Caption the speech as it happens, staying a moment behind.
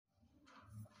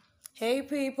Hey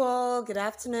people, good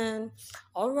afternoon.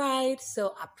 All right,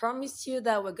 so I promised you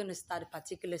that we're going to start a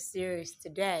particular series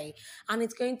today, and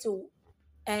it's going to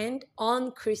end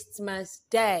on Christmas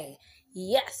Day.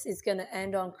 Yes, it's going to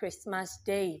end on Christmas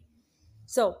Day.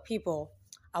 So, people,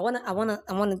 I want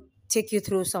to take you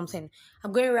through something.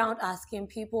 I'm going around asking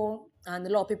people, and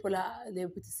a lot of people are able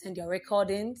to send their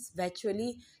recordings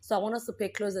virtually. So, I want us to pay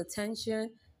close attention.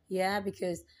 Yeah,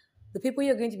 because the people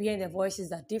you're going to be hearing their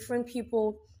voices are different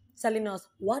people telling us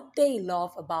what they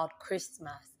love about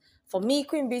Christmas. For me,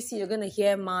 Queen BC, you're going to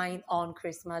hear mine on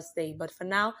Christmas Day. But for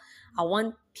now, I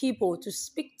want people to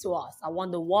speak to us. I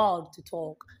want the world to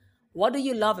talk. What do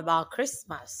you love about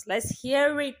Christmas? Let's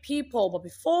hear it, people. But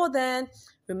before then,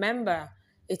 remember,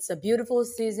 it's a beautiful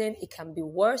season. It can be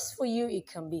worse for you. It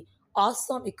can be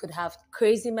awesome. It could have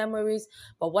crazy memories.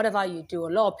 But whatever you do,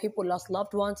 a lot of people lost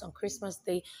loved ones on Christmas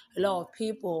Day. A lot of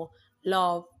people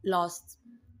lost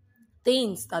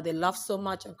things that they love so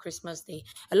much on Christmas Day.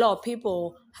 A lot of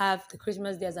people have the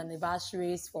Christmas Day as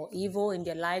anniversaries for evil in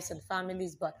their lives and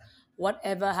families. But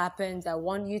whatever happens, I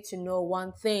want you to know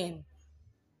one thing: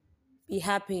 be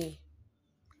happy.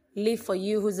 Live for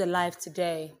you who's alive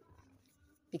today.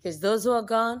 Because those who are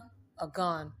gone are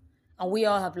gone. And we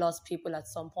all have lost people at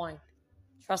some point.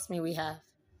 Trust me, we have.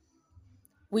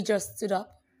 We just stood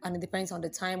up, and it depends on the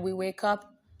time we wake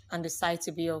up and decide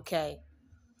to be okay.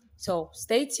 So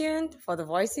stay tuned for the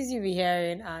voices you'll be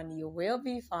hearing, and you will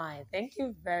be fine. Thank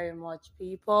you very much,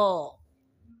 people.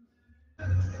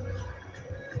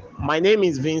 My name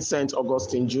is Vincent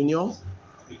Augustine Jr.,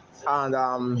 and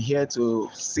I'm here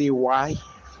to say why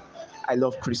I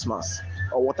love Christmas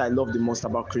or what I love the most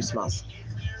about Christmas.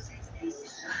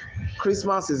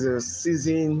 Christmas is a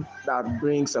season that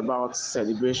brings about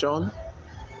celebration.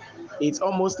 It's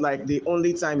almost like the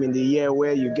only time in the year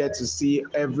where you get to see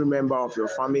every member of your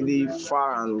family,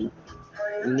 far and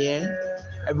near.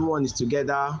 Everyone is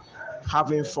together,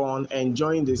 having fun,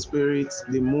 enjoying the spirit,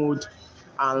 the mood,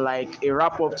 and like a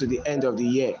wrap up to the end of the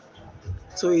year.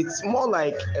 So it's more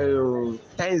like a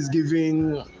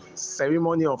Thanksgiving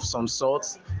ceremony of some sort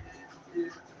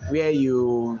where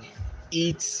you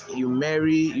eat, you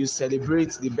marry, you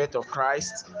celebrate the birth of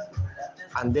Christ,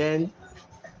 and then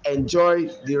enjoy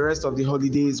the rest of the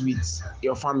holidays with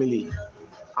your family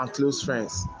and close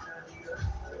friends.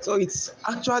 So it's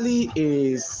actually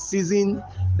a season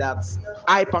that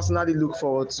I personally look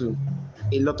forward to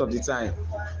a lot of the time.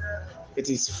 It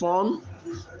is fun,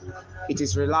 it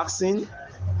is relaxing,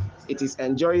 it is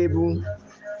enjoyable,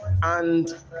 and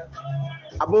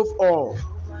above all,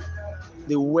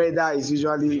 the weather is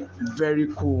usually very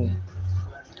cool.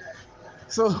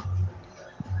 So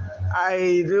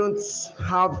I don't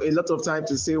have a lot of time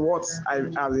to say what I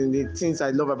are the things I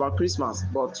love about Christmas,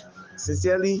 but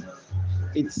sincerely,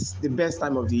 it's the best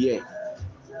time of the year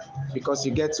because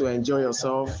you get to enjoy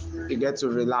yourself, you get to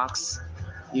relax,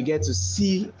 you get to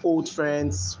see old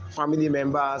friends, family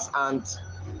members, and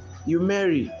you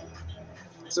marry.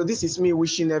 So this is me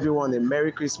wishing everyone a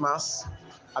Merry Christmas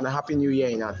and a Happy New Year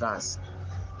in advance.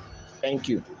 Thank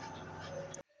you.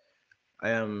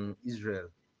 I am Israel.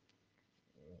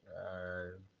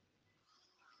 Uh,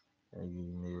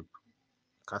 I'm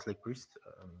a Catholic priest.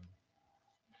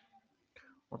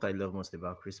 What I love most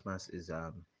about Christmas is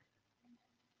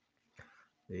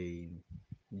the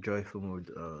joyful mood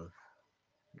of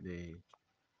the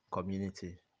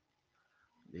community,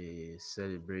 the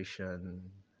celebration,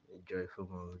 the joyful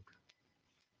mood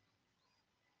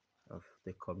of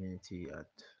the community at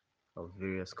of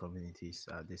various communities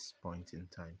at this point in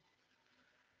time.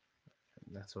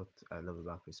 That's what I love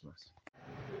about Christmas.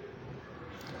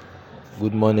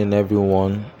 Good morning,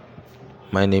 everyone.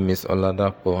 My name is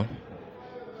Oladapo.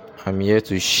 I'm here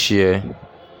to share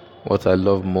what I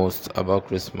love most about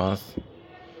Christmas.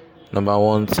 Number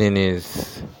one thing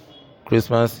is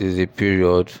Christmas is a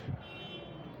period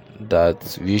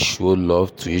that we show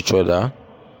love to each other.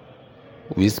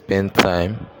 We spend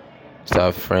time with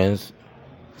our friends,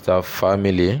 with our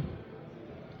family.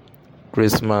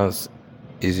 Christmas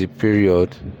is a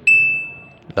period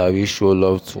that we show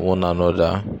love to one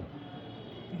another.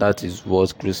 That is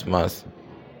what Christmas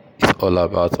is all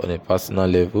about on a personal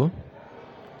level.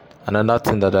 Another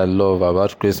thing that I love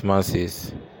about Christmas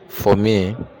is, for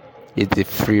me, it's the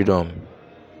freedom.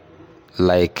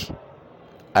 Like,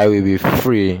 I will be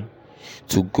free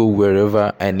to go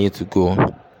wherever I need to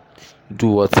go, do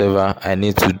whatever I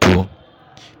need to do,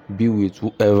 be with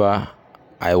whoever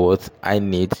I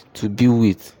need to be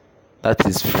with. That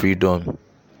is freedom.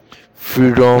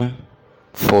 Freedom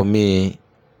for me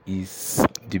is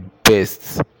the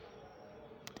best,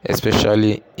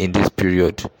 especially in this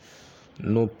period.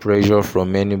 No pressure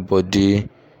from anybody,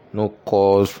 no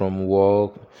calls from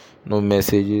work, no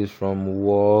messages from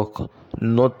work,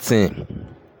 nothing.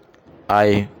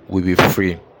 I will be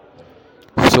free.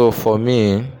 So for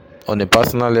me, on a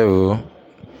personal level,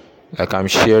 like I'm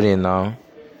sharing now,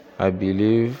 I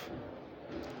believe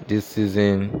this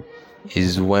season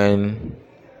is when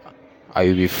I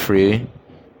will be free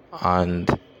and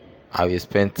I will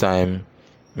spend time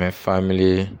with my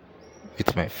family,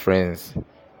 with my friends.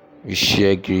 We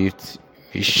share gifts,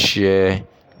 we share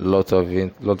lot of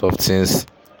things,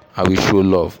 and we show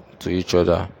love to each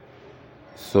other.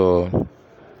 So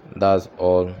that's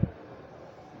all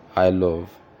I love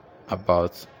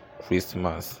about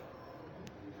Christmas.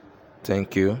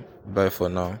 Thank you. Bye for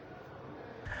now.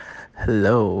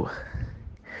 Hello,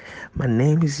 my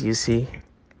name is Yusi.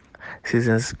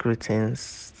 Season's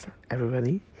greetings,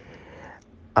 everybody.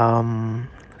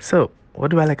 So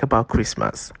what do I like about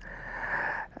Christmas?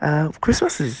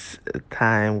 Christmas is a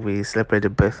time we celebrate the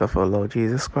birth of our Lord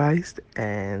Jesus Christ,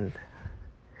 and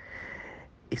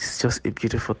it's just a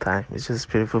beautiful time. It's just a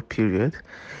beautiful period,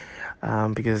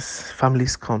 because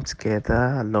families come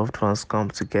together, loved ones come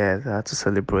together to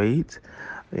celebrate.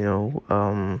 You know,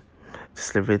 to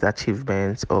celebrate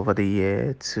achievements over the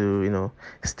year, to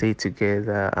stay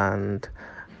together and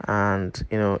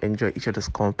enjoy each other's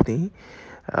company.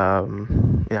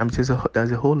 Yeah, there's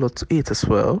a whole lot to eat as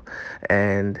well,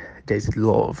 and there's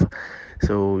love.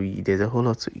 So there's a whole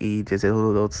lot to eat. There's a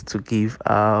whole lot to give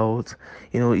out.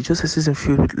 It's just a season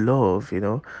filled with love.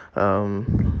 You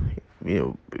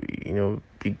know,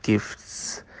 big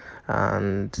gifts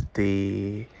and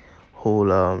the whole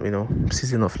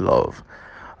season of love.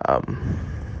 Um,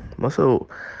 Also,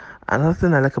 another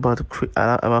thing I like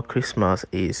about Christmas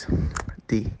is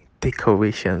the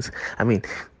decorations. I mean,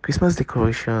 Christmas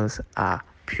decorations are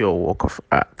pure work of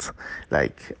art.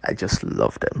 Like, I just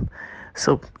love them.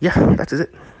 So yeah, that is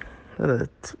it. A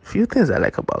few things I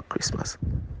like about Christmas.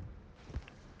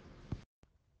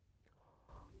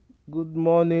 Good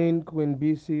morning, Queen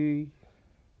BC.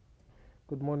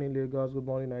 Good morning, Lagos. Good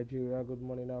morning, Nigeria. Good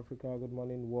morning, Africa. Good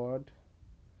morning, world.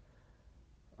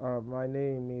 My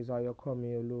name is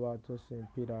Ayokomi Oluwatosin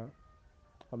Peter.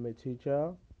 I'm a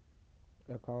teacher,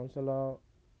 a counselor,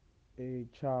 a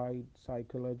child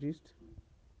psychologist,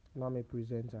 and I'm a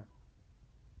presenter.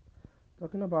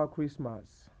 Talking about Christmas,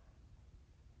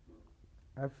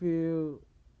 I feel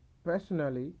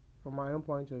personally, from my own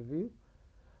point of view,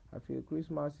 I feel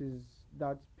Christmas is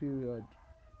that period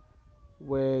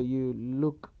where you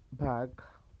look back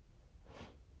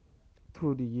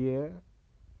through the year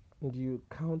and you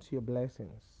count your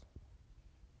blessings.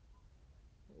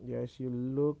 Yes, you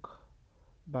look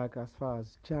back as far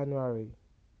as January.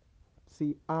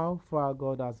 See how far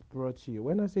God has brought you.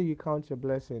 When I say you count your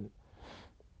blessing,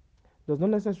 does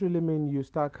not necessarily mean you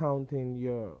start counting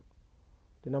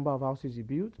the number of houses you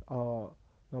built or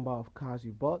number of cars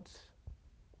you bought.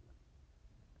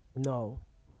 No,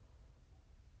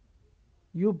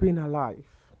 you being alive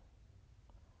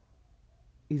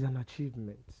is an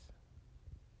achievement.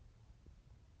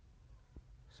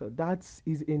 So that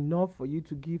is enough for you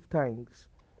to give thanks.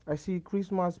 I see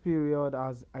Christmas period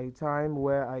as a time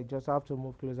where I just have to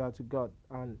move closer to God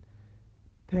and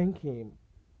thank Him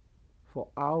for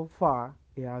how far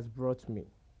He has brought me.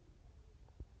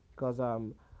 Because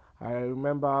I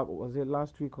remember, was it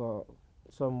last week or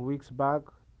some weeks back,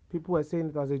 people were saying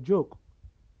it as a joke,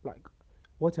 like,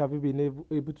 what have you been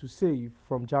able to save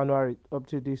from January up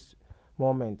to this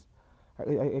moment?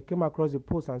 I came across a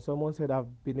post and someone said,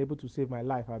 I've been able to save my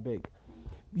life. I beg,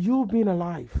 you being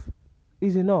alive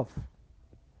is enough.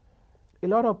 A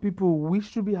lot of people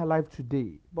wish to be alive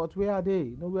today, but where are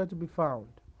they? Nowhere to be found.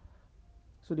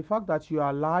 So the fact that you are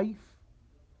alive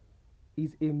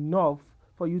is enough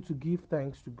for you to give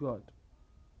thanks to God.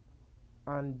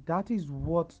 And that is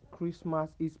what Christmas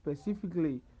is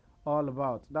specifically all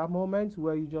about. That moment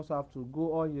where you just have to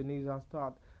go on your knees and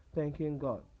start thanking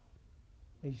God.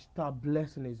 And you start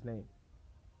blessing His name.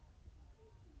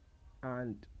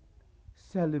 And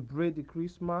celebrate the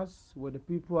Christmas with the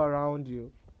people around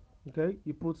you. Okay?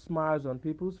 You put smiles on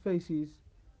people's faces.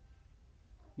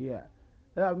 Yeah.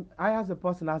 I, as a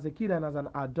person, as a kid and as an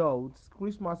adult,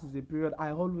 Christmas is a period I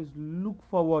always look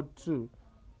forward to.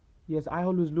 Yes, I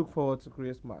always look forward to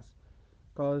Christmas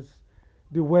because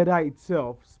the weather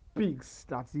itself speaks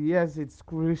that yes, it's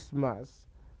Christmas.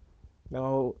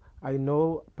 Now, I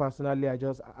know personally,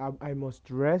 I must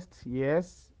rest.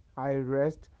 Yes, I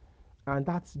rest, and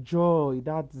that's joy,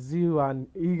 that zeal and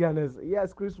eagerness.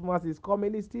 Yes, Christmas is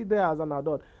coming. It's still there as an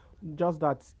adult, just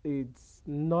that it's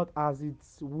not as it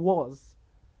was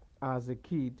as a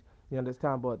kid. You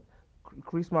understand? But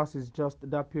Christmas is just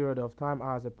that period of time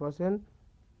as a person.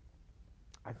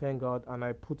 I thank God and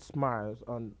I put smiles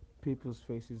on people's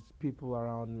faces, people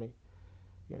around me.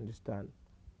 You understand?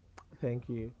 Thank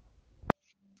you.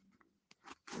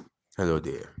 Hello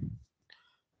there.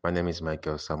 My name is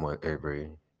Michael Samuel Avery,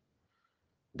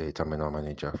 the terminal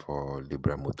manager for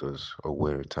Libra Motors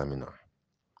Owerri Terminal.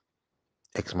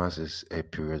 Xmas is a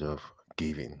period of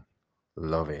giving,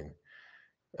 loving,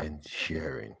 and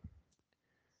sharing.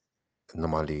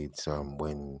 Normally, it's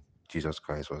when Jesus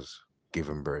Christ was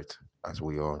given birth, as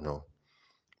we all know.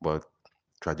 But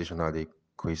traditionally,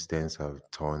 Christians have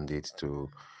turned it to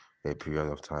a period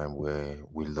of time where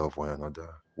we love one another,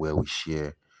 where we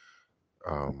share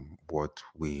what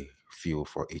we feel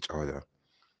for each other,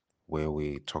 where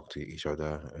we talk to each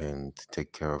other and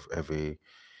take care of every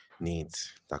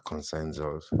needs that concerns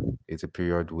us. It's a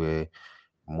period where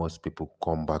most people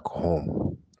come back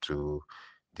home to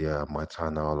their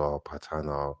maternal or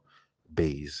paternal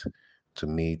base to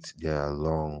meet their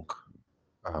long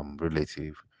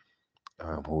relative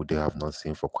who they have not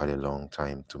seen for quite a long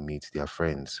time, to meet their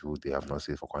friends who they have not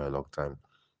seen for quite a long time.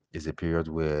 It's a period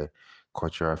where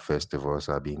cultural festivals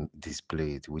are being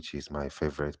displayed, which is my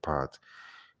favorite part,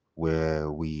 where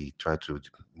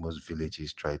most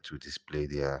villages try to display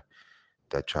their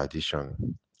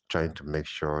tradition, trying to make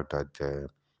sure that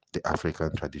the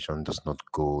African tradition does not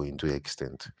go into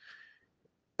extinct.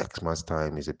 Xmas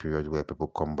time is a period where people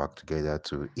come back together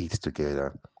to eat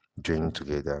together, drink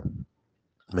together,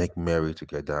 make merry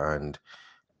together, and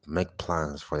make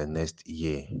plans for the next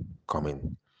year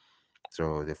coming.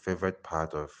 So the favorite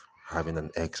part of having an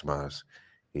Xmas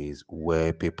is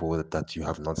where people that you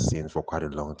have not seen for quite a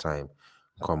long time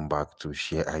come back to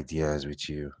share ideas with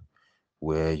you,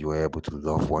 where you are able to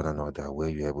love one another, where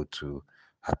you're able to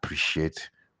appreciate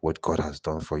what God has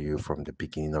done for you from the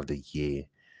beginning of the year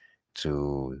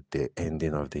to the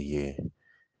ending of the year.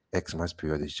 Xmas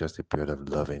period is just a period of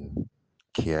loving,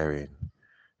 caring,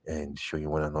 and showing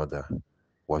one another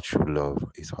what true love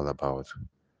is all about.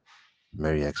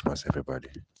 Merry Xmas, everybody.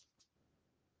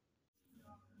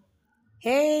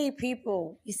 Hey,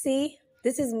 people, you see,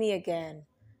 this is me again.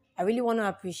 I really want to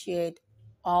appreciate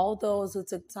all those who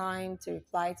took time to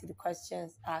reply to the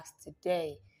questions asked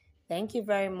today. Thank you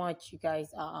very much. You guys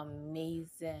are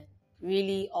amazing.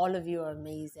 Really, all of you are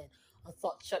amazing. On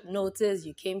such short notice,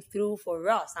 you came through for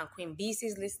us, and Queen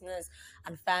BC's listeners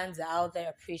and fans are out there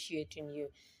appreciating you.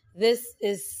 This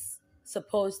is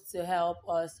supposed to help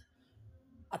us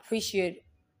appreciate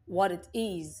what it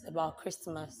is about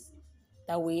Christmas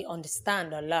that we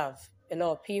understand or love. A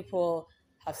lot of people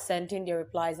have sent in their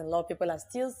replies, and a lot of people are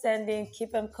still sending.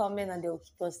 Keep them coming, and they'll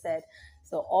keep us said.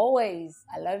 So always,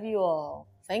 I love you all.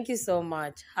 Thank you so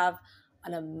much. Have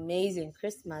an amazing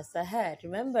Christmas ahead.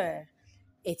 Remember,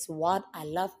 it's what I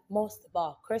love most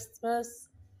about Christmas,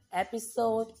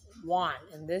 episode 1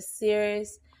 in this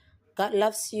series. God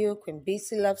loves you. Queen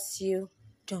BC loves you.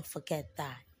 Don't forget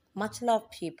that. Much love,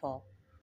 people.